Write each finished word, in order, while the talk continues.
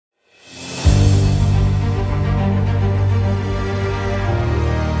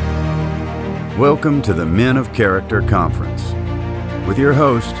Welcome to the Men of Character Conference with your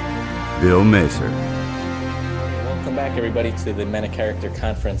host, Bill Macer. Welcome back, everybody, to the Men of Character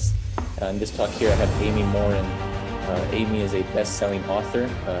Conference. In this talk here, I have Amy Morin. Amy is a best-selling author,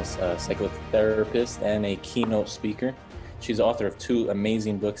 a psychotherapist, and a keynote speaker. She's the author of two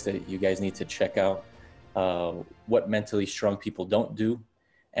amazing books that you guys need to check out. What Mentally Strong People Don't Do,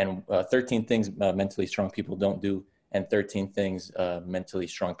 and 13 Things Mentally Strong People Don't Do, and 13 Things Mentally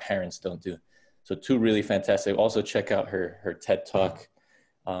Strong Parents Don't Do. So two really fantastic. Also check out her TED Talk,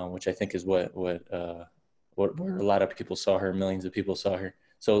 which I think is where a lot of people saw her, millions of people saw her.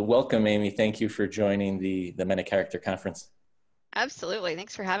 So welcome, Amy. Thank you for joining the Men of Character Conference. Absolutely.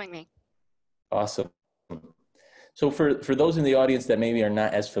 Thanks for having me. Awesome. So for those in the audience that maybe are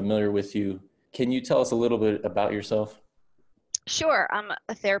not as familiar with you, can you tell us a little bit about yourself? Sure. I'm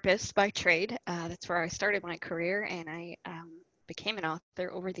a therapist by trade. That's where I started my career, and I became an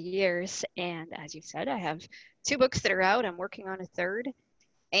author over the years. And as you said, I have two books that are out. I'm working on a third.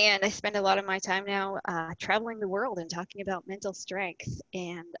 And I spend a lot of my time now traveling the world and talking about mental strength.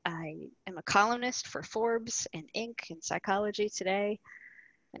 And I am a columnist for Forbes and Inc. and Psychology Today.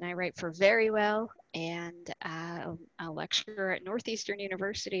 And I write for Verywell, and I lecture at Northeastern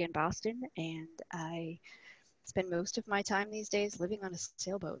University in Boston. And I spend most of my time these days living on a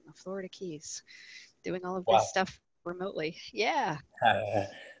sailboat in the Florida Keys, doing all of this stuff remotely. Yeah.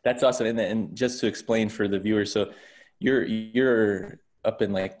 That's awesome. And just to explain for the viewers, so you're up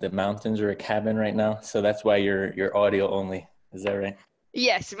in like the mountains or a cabin right now, so that's why you're audio only. Is that right?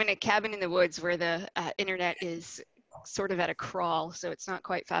 Yes, I'm in a cabin in the woods where the internet is sort of at a crawl, so it's not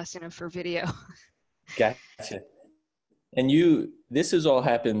quite fast enough for video. Gotcha. And this has all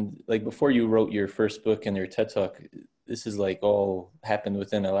happened like before you wrote your first book and your TED Talk. This is like all happened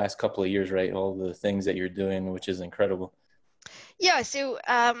within the last couple of years, right? All the things that you're doing, which is incredible. Yeah, so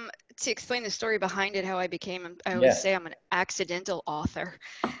to explain the story behind it, how I became, I always say I'm an accidental author,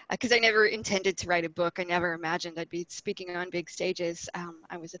 because I never intended to write a book. I never imagined I'd be speaking on big stages.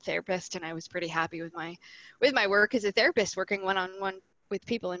 I was a therapist, and I was pretty happy with my work as a therapist, working one-on-one with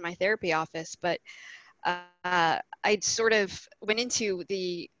people in my therapy office. But I'd sort of went into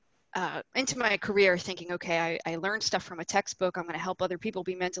my career thinking, okay, I learned stuff from a textbook. I'm going to help other people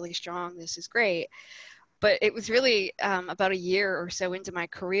be mentally strong. This is great. But it was really about a year or so into my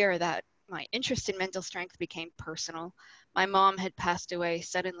career that my interest in mental strength became personal. My mom had passed away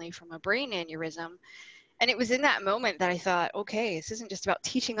suddenly from a brain aneurysm. And it was in that moment that I thought, okay, this isn't just about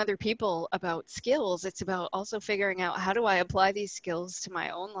teaching other people about skills. It's about also figuring out, how do I apply these skills to my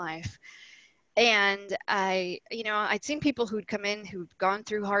own life? And I'd seen people who'd come in who'd gone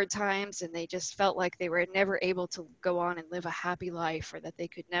through hard times, and they just felt like they were never able to go on and live a happy life, or that they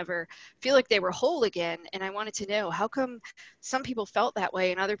could never feel like they were whole again. And I wanted to know, how come some people felt that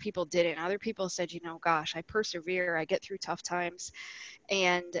way and other people didn't? Other people said, gosh, I persevere, I get through tough times.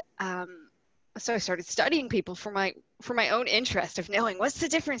 And so I started studying people for my own interest of knowing, what's the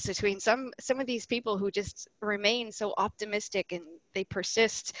difference between some of these people who just remain so optimistic and they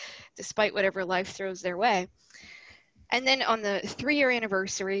persist despite whatever life throws their way. And then on the 3-year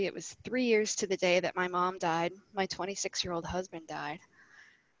anniversary, it was 3 years to the day that my mom died, my 26-year-old husband died.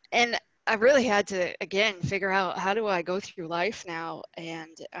 And I really had to, again, figure out, how do I go through life now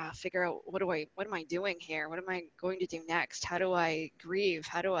and figure out, what am I doing here? What am I going to do next? How do I grieve?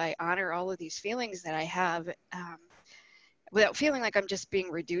 How do I honor all of these feelings that I have without feeling like I'm just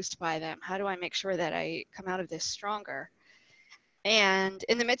being reduced by them? How do I make sure that I come out of this stronger? And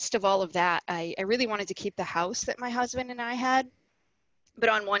in the midst of all of that, I really wanted to keep the house that my husband and I had, but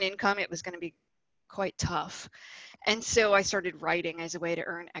on one income, it was going to be quite tough. And so I started writing as a way to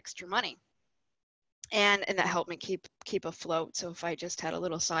earn extra money. And that helped me keep afloat. So if I just had a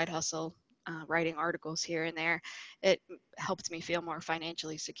little side hustle, writing articles here and there, it helped me feel more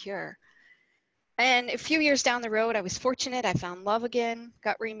financially secure. And a few years down the road, I was fortunate. I found love again,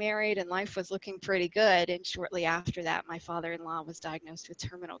 got remarried, and life was looking pretty good. And shortly after that, my father-in-law was diagnosed with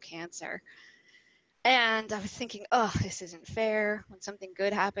terminal cancer. And I was thinking, oh, this isn't fair. When something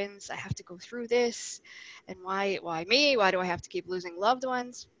good happens, I have to go through this. And why me? Why do I have to keep losing loved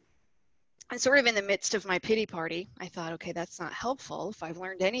ones? And sort of in the midst of my pity party, I thought, okay, that's not helpful. If I've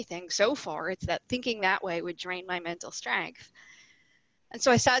learned anything so far, it's that thinking that way would drain my mental strength. And so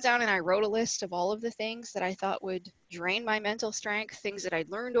I sat down and I wrote a list of all of the things that I thought would drain my mental strength, things that I'd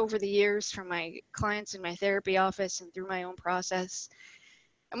learned over the years from my clients in my therapy office and through my own process.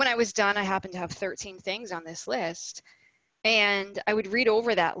 And when I was done, I happened to have 13 things on this list. And I would read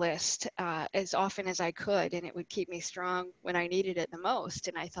over that list as often as I could, and it would keep me strong when I needed it the most.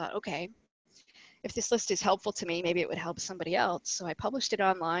 And I thought, okay, if this list is helpful to me, maybe it would help somebody else. So I published it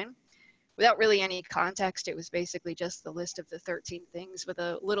online without really any context. It was basically just the list of the 13 things with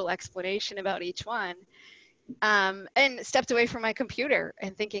a little explanation about each one. And stepped away from my computer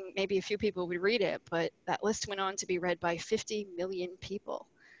and thinking maybe a few people would read it, but that list went on to be read by 50 million people.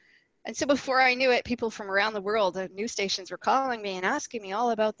 And so before I knew it, people from around the world, the news stations were calling me and asking me all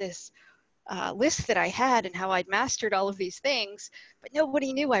about this list that I had and how I'd mastered all of these things, but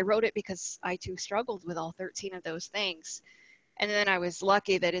nobody knew I wrote it because I too struggled with all 13 of those things. And then I was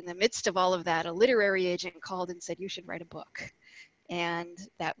lucky that in the midst of all of that, a literary agent called and said, you should write a book. And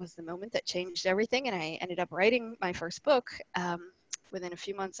that was the moment that changed everything. And I ended up writing my first book within a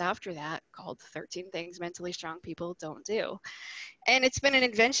few months after that, called 13 Things Mentally Strong People Don't Do. And it's been an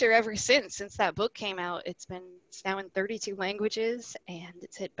adventure ever since that book came out. It's now in 32 languages, and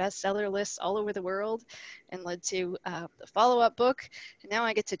it's hit bestseller lists all over the world and led to the follow-up book. And now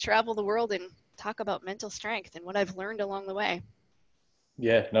I get to travel the world and talk about mental strength and what I've learned along the way.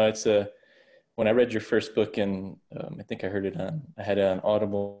 Yeah, no, it's when I read your first book, and I think I had it on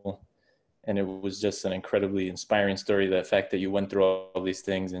Audible, and it was just an incredibly inspiring story. The fact that you went through all these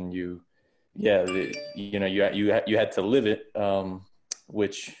things and you had to live it,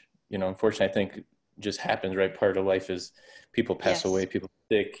 which, unfortunately I think just happens, right? Part of life is people pass away, people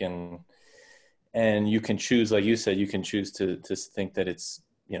are sick, and you can choose, like you said, you can choose to think that it's,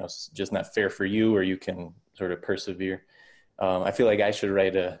 just not fair for you, or you can sort of persevere. I feel like I should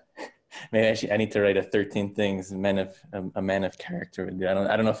write I need to write a 13 things a man of character.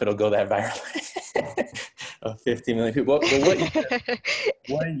 I don't know if it'll go that viral. Of 50 million people.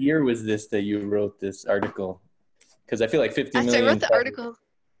 What year was this that you wrote this article? Because I feel like 50 million. I wrote the article.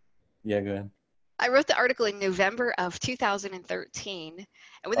 Yeah, go ahead. I wrote the article in November of 2013,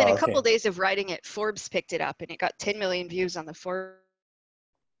 and within a couple of days of writing it, Forbes picked it up, and it got 10 million views on the Forbes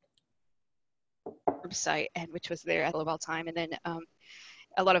site, and which was there at all time. And then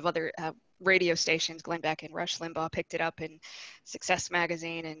a lot of other radio stations, Glenn Beck and Rush Limbaugh, picked it up, in Success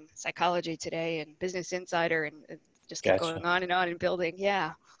Magazine and Psychology Today and Business Insider, and it just kept going on and building.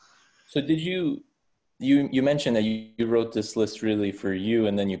 Yeah. So did you mentioned that you wrote this list really for you,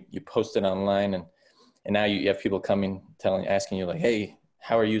 and then you posted online, and now you have people coming, asking you like, hey,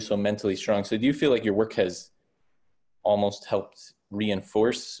 how are you so mentally strong? So do you feel like your work has almost helped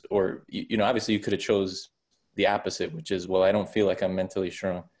reinforce, or, obviously you could have chose the opposite, which is, well, I don't feel like I'm mentally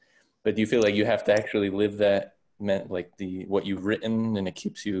strong, but do you feel like you have to actually live that, what you've written, and it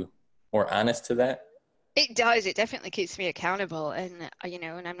keeps you more honest to that? It does. It definitely keeps me accountable. And,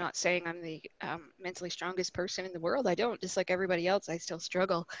 and I'm not saying I'm the mentally strongest person in the world. I don't. Just like everybody else, I still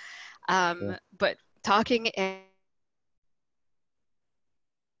struggle. Sure. But talking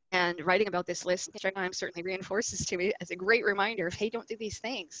and writing about this list right now certainly reinforces to me as a great reminder of, hey, don't do these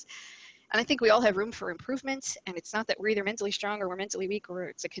things. And I think we all have room for improvement, and it's not that we're either mentally strong or we're mentally weak, or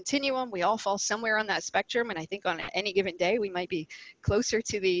it's a continuum. We all fall somewhere on that spectrum, and I think on any given day we might be closer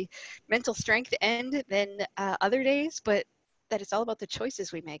to the mental strength end than other days, but that it's all about the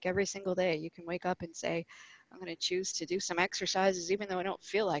choices we make every single day. You can wake up and say, I'm going to choose to do some exercises even though I don't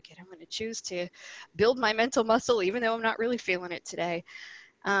feel like it. I'm going to choose to build my mental muscle even though I'm not really feeling it today.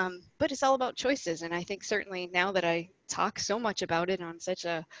 But it's all about choices, and I think certainly now that I talk so much about it on such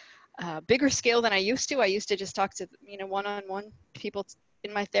a bigger scale than I used to just talk to, one-on-one people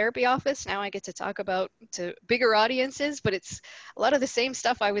in my therapy office. Now I get to talk about to bigger audiences, but it's a lot of the same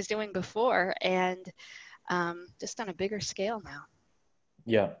stuff I was doing before, and just on a bigger scale now.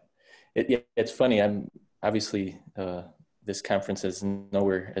 Yeah. It's funny. I'm obviously, this conference is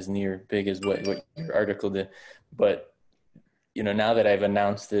nowhere as near big as what your article did, but now that I've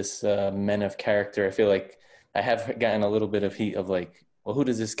announced this Men of Character, I feel like I have gotten a little bit of heat of like, well, who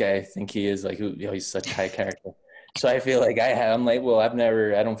does this guy think he is? Like, he's such high character. So I feel like I'm like, well, I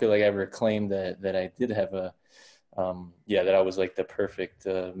don't feel like I ever claimed that I did have that I was like the perfect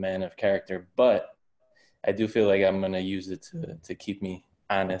man of character, but I do feel like I'm going to use it to keep me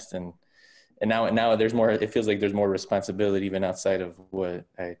honest. And now there's more, it feels like there's more responsibility even outside of what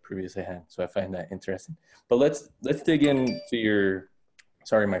I previously had. So I find that interesting, but let's dig into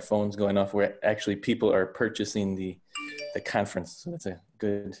sorry, my phone's going off, where actually people are purchasing the conference. So that's a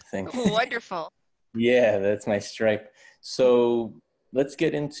good thing. Wonderful. Yeah, that's my stripe. So let's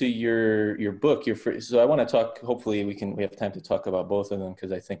get into your book. So I want to talk, hopefully we have time to talk about both of them,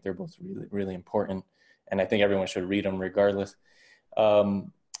 because I think they're both really, really important. And I think everyone should read them regardless.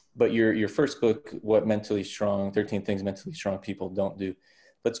 But your first book, 13 Things Mentally Strong People Don't Do.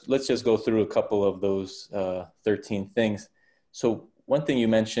 Let's just go through a couple of those 13 things. So one thing you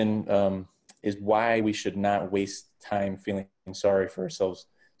mentioned is why we should not waste time feeling sorry for ourselves.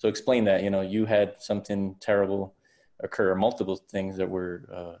 So explain that. You had something terrible occur, or multiple things that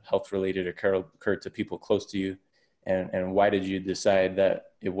were health related occurred to people close to you? And why did you decide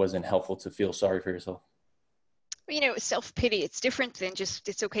that it wasn't helpful to feel sorry for yourself? Self-pity, it's different than just,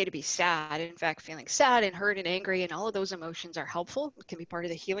 it's okay to be sad. In fact, feeling sad and hurt and angry and all of those emotions are helpful. It can be part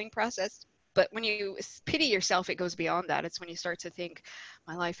of the healing process. But when you pity yourself, it goes beyond that. It's when you start to think,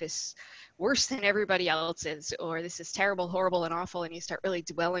 my life is worse than everybody else's, or this is terrible, horrible, and awful, and you start really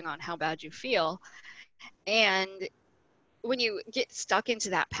dwelling on how bad you feel. And when you get stuck into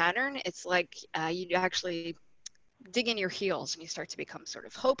that pattern, it's like you actually dig in your heels and you start to become sort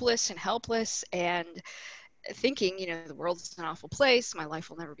of hopeless and helpless and thinking, the world's an awful place, my life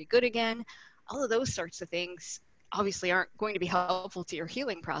will never be good again. All of those sorts of things obviously aren't going to be helpful to your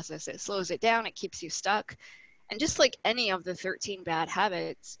healing process. It slows it down, it keeps you stuck. And just like any of the 13 bad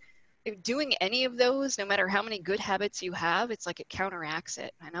habits, if doing any of those, no matter how many good habits you have, it's like it counteracts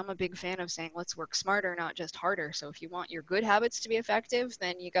it. And I'm a big fan of saying, let's work smarter, not just harder. So if you want your good habits to be effective,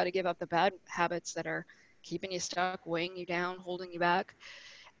 then you got to give up the bad habits that are keeping you stuck, weighing you down, holding you back.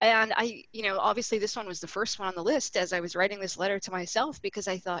 And obviously this one was the first one on the list as I was writing this letter to myself, because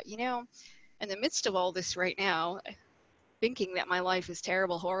I thought, in the midst of all this right now, thinking that my life is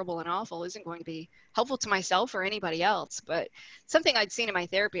terrible, horrible, and awful isn't going to be helpful to myself or anybody else. But something I'd seen in my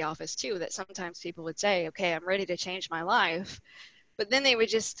therapy office too, that sometimes people would say, okay, I'm ready to change my life. But then they would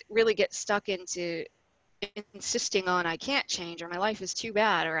just really get stuck into insisting on, I can't change, or my life is too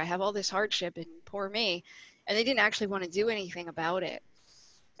bad, or I have all this hardship and poor me. And they didn't actually want to do anything about it.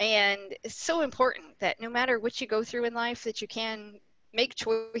 And it's so important that no matter what you go through in life, that you can make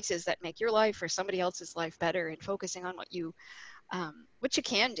choices that make your life or somebody else's life better, and focusing on what you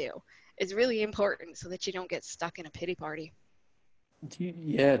can do is really important so that you don't get stuck in a pity party. Do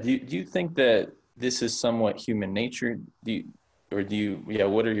you think that this is somewhat human nature?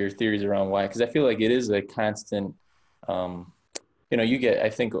 What are your theories around why? Because I feel like it is a constant, I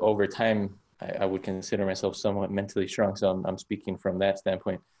think over time, I would consider myself somewhat mentally strong. So I'm speaking from that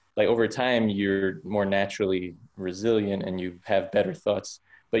standpoint. Like over time, you're more naturally resilient and you have better thoughts,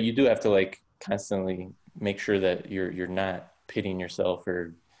 but you do have to like constantly make sure that you're not pitying yourself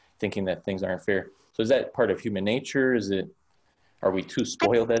or thinking that things aren't fair. So is that part of human nature? Are we too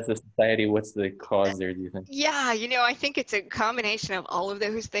spoiled as a society? What's the cause there, do you think? Yeah, I think it's a combination of all of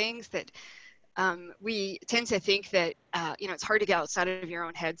those things that we tend to think that, it's hard to get outside of your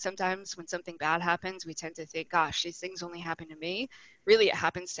own head sometimes. When something bad happens, we tend to think, gosh, these things only happen to me. Really, it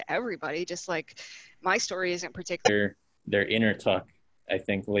happens to everybody, just like my story isn't particular. Their inner talk, I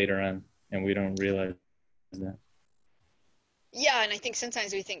think, later on, and we don't realize that. Yeah, and I think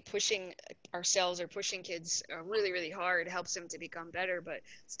sometimes we think pushing ourselves or pushing kids really, really hard helps them to become better, but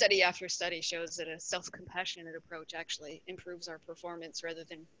study after study shows that a self-compassionate approach actually improves our performance rather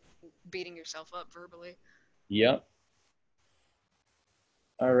than beating yourself up verbally. Yep.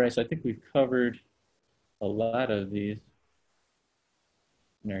 All right, so I think we've covered a lot of these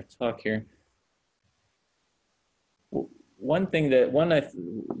in our talk here. One thing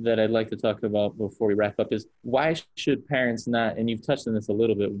that I'd like to talk about before we wrap up is why should parents not, and you've touched on this a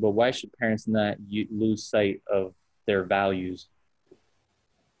little bit, but why should parents not lose sight of their values?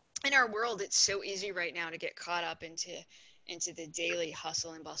 In our world, it's so easy right now to get caught up into the daily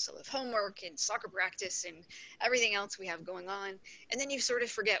hustle and bustle of homework and soccer practice and everything else we have going on. And then you sort of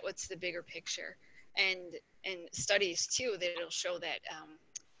forget what's the bigger picture. And studies too, that it'll show that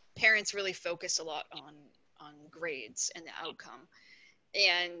parents really focus a lot on grades and the outcome.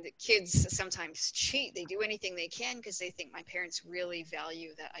 And kids sometimes cheat. They do anything they can because they think my parents really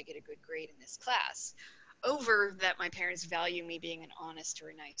value that I get a good grade in this class, over that my parents value me being an honest or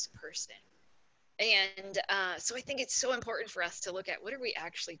a nice person. And so I think it's so important for us to look at what are we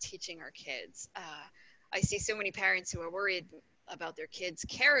actually teaching our kids. I see so many parents who are worried about their kids'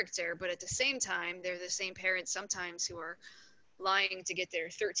 character, but at the same time, they're the same parents sometimes who are lying to get their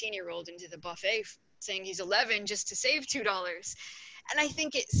 13-year-old into the buffet saying he's 11 just to save $2. And I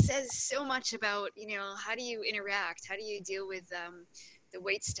think it says so much about, how do you interact? How do you deal with the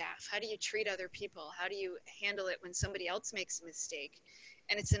wait staff? How do you treat other people? How do you handle it when somebody else makes a mistake?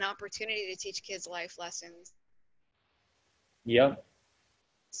 And it's an opportunity to teach kids life lessons. Yep.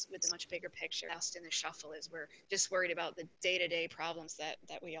 With a much bigger picture. Lost in the shuffle is we're just worried about the day-to-day problems that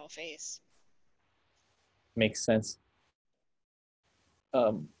we all face. Makes sense.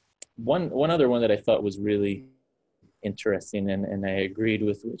 One other one that I thought was really interesting and I agreed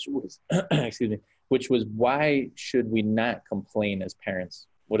with, which was which was why should we not complain as parents?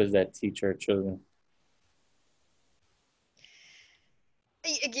 What does that teach our children?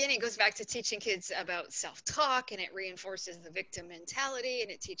 Again, it goes back to teaching kids about self-talk, and it reinforces the victim mentality,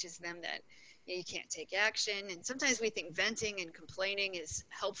 and it teaches them that, You can't take action. And sometimes we think venting and complaining is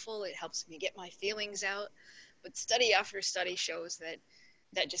helpful. It helps me get my feelings out. But study after study shows that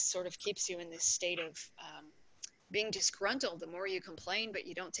that just sort of keeps you in this state of being disgruntled. The more you complain, but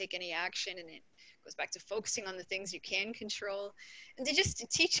you don't take any action, and it goes back to focusing on the things you can control. And to just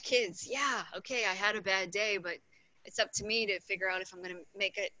teach kids, yeah, okay, I had a bad day, but it's up to me to figure out if I'm going to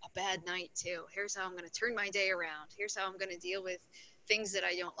make it a bad night too. Here's how I'm going to turn my day around. Here's how I'm going to deal with things that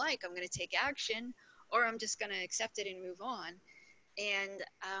I don't like. I'm going to take action, or I'm just going to accept it and move on. And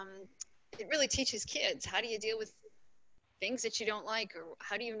it really teaches kids, how do you deal with things that you don't like, or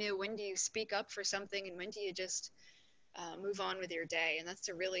how do you know when do you speak up for something and when do you just move on with your day. And that's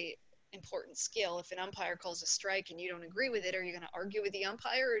a really important skill. If an umpire calls a strike and you don't agree with it, are you going to argue with the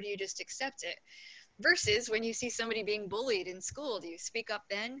umpire, or do you just accept it? Versus when you see somebody being bullied in school, do you speak up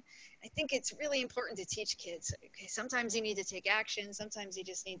then? I think it's really important to teach kids, okay, sometimes you need to take action, sometimes you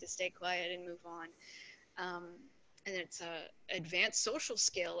just need to stay quiet and move on. And it's a advanced social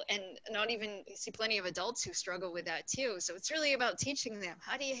skill, and not even, you see plenty of adults who struggle with that too. So it's really about teaching them,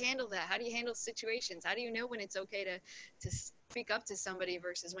 how do you handle that? How do you handle situations? How do you know when it's okay to speak up to somebody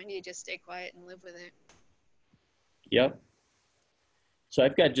versus when do you just stay quiet and live with it? Yep. So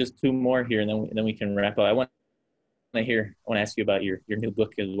I've got just two more here, and then we can wrap up. I want to ask you about your new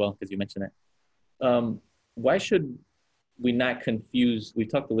book as well, because you mentioned that. Why should we not confuse, we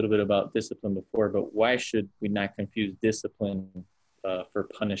talked a little bit about discipline before, but why should we not confuse discipline for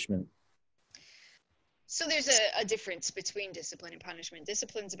punishment? So there's a difference between discipline and punishment.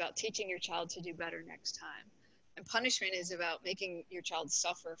 Discipline's about teaching your child to do better next time. And punishment is about making your child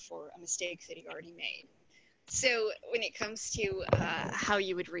suffer for a mistake that he already made. So when it comes to how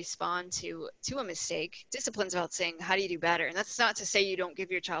you would respond to a mistake, discipline's about saying, how do you do better? And that's not to say you don't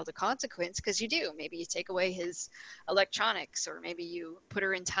give your child a consequence, because you do. Maybe you take away his electronics, or maybe you put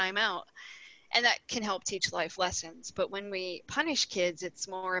her in timeout, and that can help teach life lessons. But when we punish kids, it's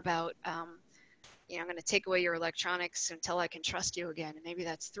more about, I'm going to take away your electronics until I can trust you again. And maybe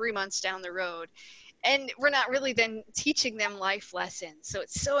that's 3 months down the road. And we're not really then teaching them life lessons. So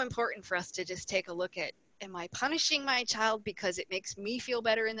it's so important for us to just take a look at, am I punishing my child because it makes me feel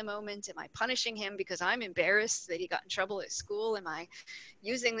better in the moment? Am I punishing him because I'm embarrassed that he got in trouble at school? Am I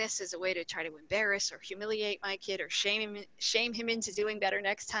using this as a way to try to embarrass or humiliate my kid, or shame him into doing better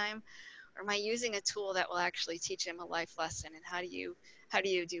next time? Or am I using a tool that will actually teach him a life lesson, and how do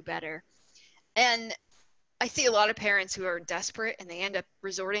you do better? And I see a lot of parents who are desperate and they end up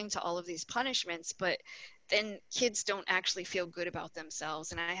resorting to all of these punishments, but then kids don't actually feel good about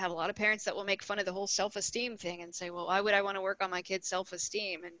themselves. And I have a lot of parents that will make fun of the whole self-esteem thing and say, well, why would I want to work on my kid's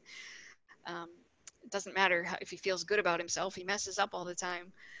self-esteem? And it doesn't matter if he feels good about himself, he messes up all the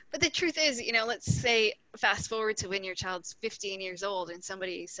time. But the truth is, let's say fast forward to when your child's 15 years old and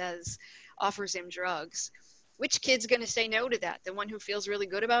somebody offers him drugs. Which kid's going to say no to that? The one who feels really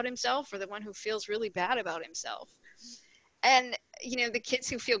good about himself, or the one who feels really bad about himself? And, the kids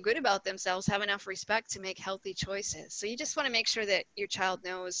who feel good about themselves have enough respect to make healthy choices. So you just want to make sure that your child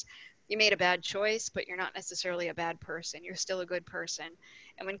knows you made a bad choice, but you're not necessarily a bad person. You're still a good person.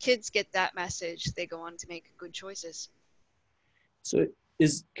 And when kids get that message, they go on to make good choices. So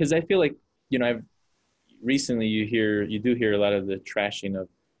because I feel like, I've recently you do hear a lot of the trashing of,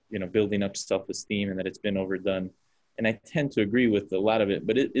 building up self-esteem, and that it's been overdone. And I tend to agree with a lot of it,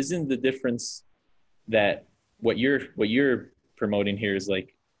 but it isn't the difference that what you're promoting here is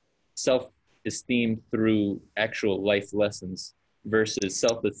like self-esteem through actual life lessons versus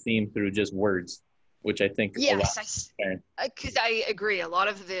self-esteem through just words, which I think yes, because I agree. A lot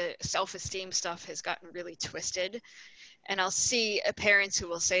of the self-esteem stuff has gotten really twisted. And I'll see parents who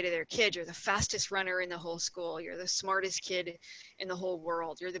will say to their kid, you're the fastest runner in the whole school. You're the smartest kid in the whole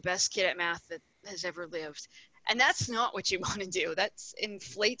world. You're the best kid at math that has ever lived. And that's not what you want to do. That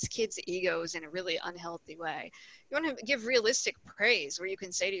inflates kids' egos in a really unhealthy way. You want to give realistic praise, where you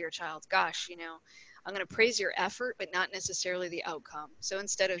can say to your child, gosh, I'm going to praise your effort, but not necessarily the outcome. So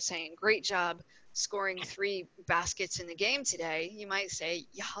instead of saying, great job scoring 3 baskets in the game today, you might say,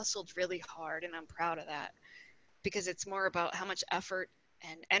 you hustled really hard and I'm proud of that. Because it's more about how much effort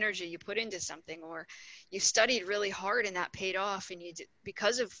and energy you put into something, or you studied really hard and that paid off, and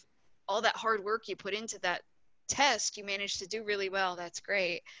because of all that hard work you put into that test, you managed to do really well. That's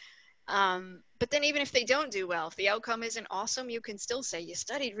great. But then even if they don't do well, if the outcome isn't awesome, you can still say you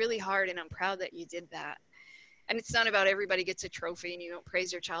studied really hard and I'm proud that you did that. And it's not about everybody gets a trophy and you don't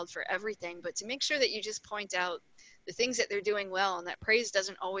praise your child for everything, but to make sure that you just point out the things that they're doing well, and that praise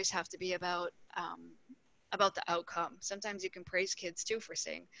doesn't always have to be about the outcome. Sometimes you can praise kids too for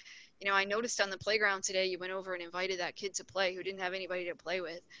saying, I noticed on the playground today, you went over and invited that kid to play who didn't have anybody to play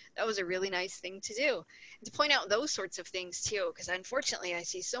with. That was a really nice thing to do. And to point out those sorts of things too, because unfortunately I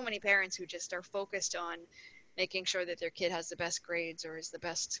see so many parents who just are focused on making sure that their kid has the best grades or is the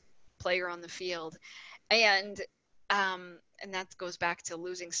best player on the field. And that goes back to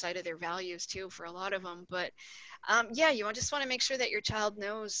losing sight of their values too for a lot of them. But yeah, you just want to make sure that your child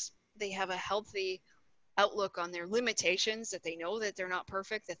knows they have a healthy outlook on their limitations, that they know that they're not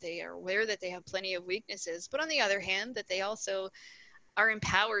perfect, that they are aware that they have plenty of weaknesses, but on the other hand, that they also are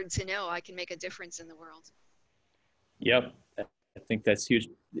empowered to know I can make a difference in the world. Yep, I think that's huge.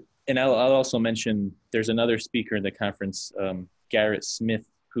 And I'll also mention there's another speaker in the conference, Garrett Smith,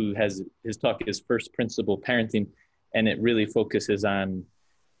 who has his talk is First Principle Parenting, and it really focuses on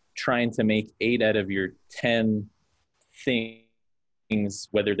trying to make 8 out of your 10 things,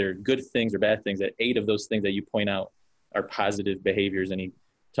 whether they're good things or bad things, that 8 of those things that you point out are positive behaviors. And he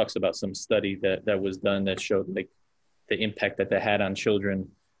talks about some study that was done that showed like the impact that had on children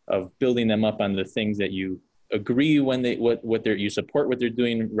of building them up on the things that you agree when you support what they're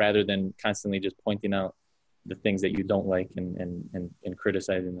doing, rather than constantly just pointing out the things that you don't like and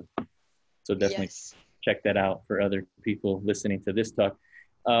criticizing them. So definitely check that out for other people listening to this talk.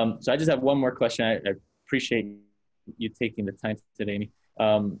 So I just have one more question. I appreciate you taking the time today, Amy.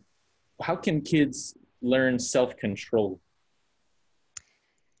 How can kids learn self-control?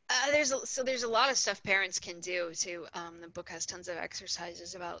 There's a lot of stuff parents can do too. The book has tons of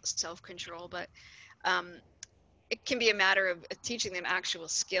exercises about self-control, but it can be a matter of teaching them actual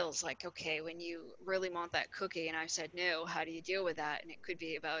skills, like, okay, when you really want that cookie and I said no, how do you deal with that? And it could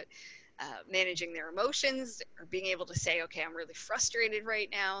be about managing their emotions, or being able to say, okay, I'm really frustrated right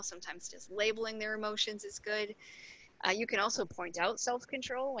now. Sometimes just labeling their emotions is good. You can also point out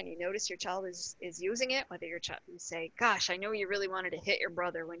self-control when you notice your child is using it, whether your child, you say, gosh, I know you really wanted to hit your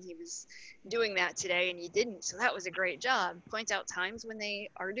brother when he was doing that today and you didn't, so that was a great job. Point out times when they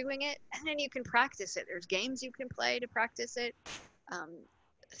are doing it, and then you can practice it. There's games you can play to practice it.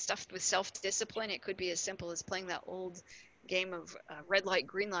 Stuff with self-discipline, it could be as simple as playing that old game of red light,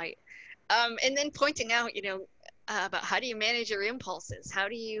 green light. And then pointing out, about how do you manage your impulses? How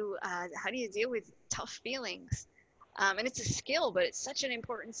do you deal with tough feelings? And it's a skill, but it's such an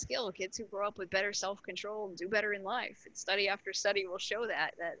important skill. Kids who grow up with better self-control do better in life. And study after study will show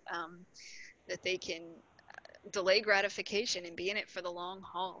that they can delay gratification and be in it for the long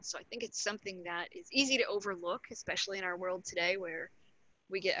haul. So I think it's something that is easy to overlook, especially in our world today where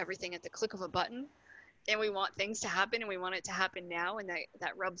we get everything at the click of a button. And we want things to happen, and we want it to happen now, and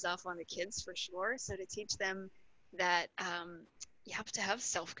that rubs off on the kids for sure. So to teach them that you have to have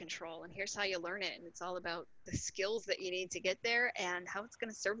self-control, and here's how you learn it, and it's all about the skills that you need to get there and how it's going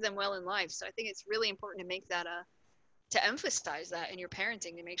to serve them well in life. So I think it's really important to make that to emphasize that in your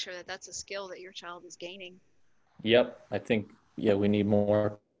parenting, to make sure that that's a skill that your child is gaining. Yep, I think we need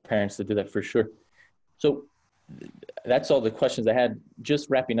more parents to do that for sure. So that's all the questions I had. Just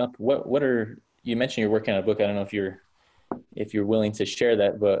wrapping up, what are, you mentioned you're working on a book. I don't know if you're willing to share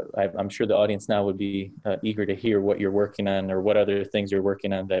that, but I'm sure the audience now would be eager to hear what you're working on, or what other things you're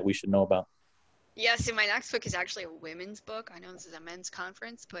working on that we should know about. Yeah, so my next book is actually a women's book. I know this is a men's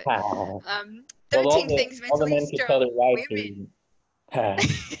conference, but 13 things mentally strong women.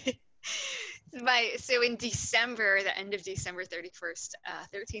 So in December, the end of December 31st,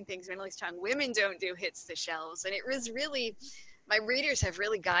 13 Things Mentally Strong Women Don't Do hits the shelves. And it was really, my readers have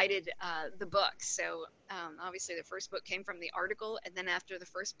really guided the book. So obviously the first book came from the article. And then after the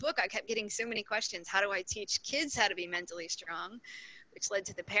first book, I kept getting so many questions. How do I teach kids how to be mentally strong? Which led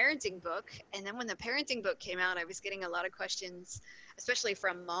to the parenting book. And then when the parenting book came out, I was getting a lot of questions, especially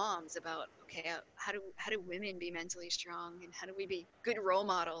from moms, about, okay, how do women be mentally strong, and how do we be good role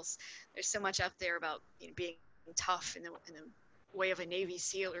models? There's so much out there about being tough in the way of a Navy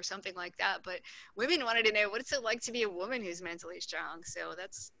SEAL or something like that. But women wanted to know, what's it like to be a woman who's mentally strong? So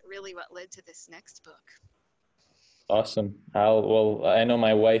that's really what led to this next book. Awesome. I know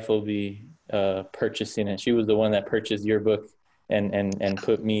my wife will be purchasing it. She was the one that purchased your book and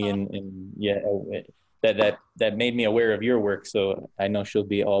put me in that made me aware of your work. So I know she'll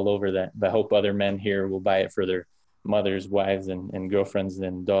be all over that. But I hope other men here will buy it for their mothers, wives, and girlfriends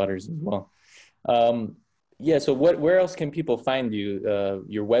and daughters as well. So where else can people find you?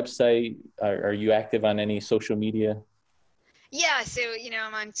 Your website? Are you active on any social media? Yeah, so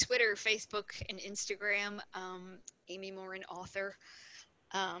I'm on Twitter, Facebook, and Instagram. Amy Morin Author.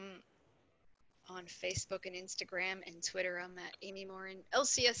 On Facebook and Instagram and Twitter, I'm at Amy Morin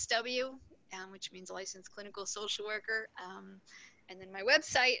LCSW, which means Licensed Clinical Social Worker. And then my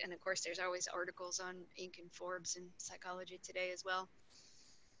website, and of course there's always articles on Inc. and Forbes and Psychology Today as well.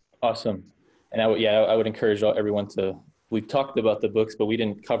 Awesome. And I would encourage everyone to, we talked about the books, but we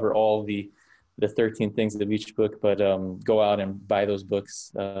didn't cover all the 13 things of each book, but go out and buy those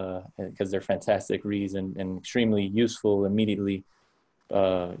books because they're fantastic reads and extremely useful immediately.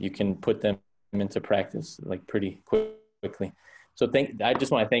 You can put them into practice like pretty quickly. So I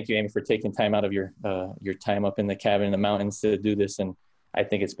just want to thank you, Amy, for taking time out of your time up in the cabin in the mountains to do this. And I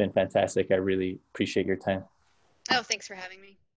think it's been fantastic. I really appreciate your time. Oh, thanks for having me.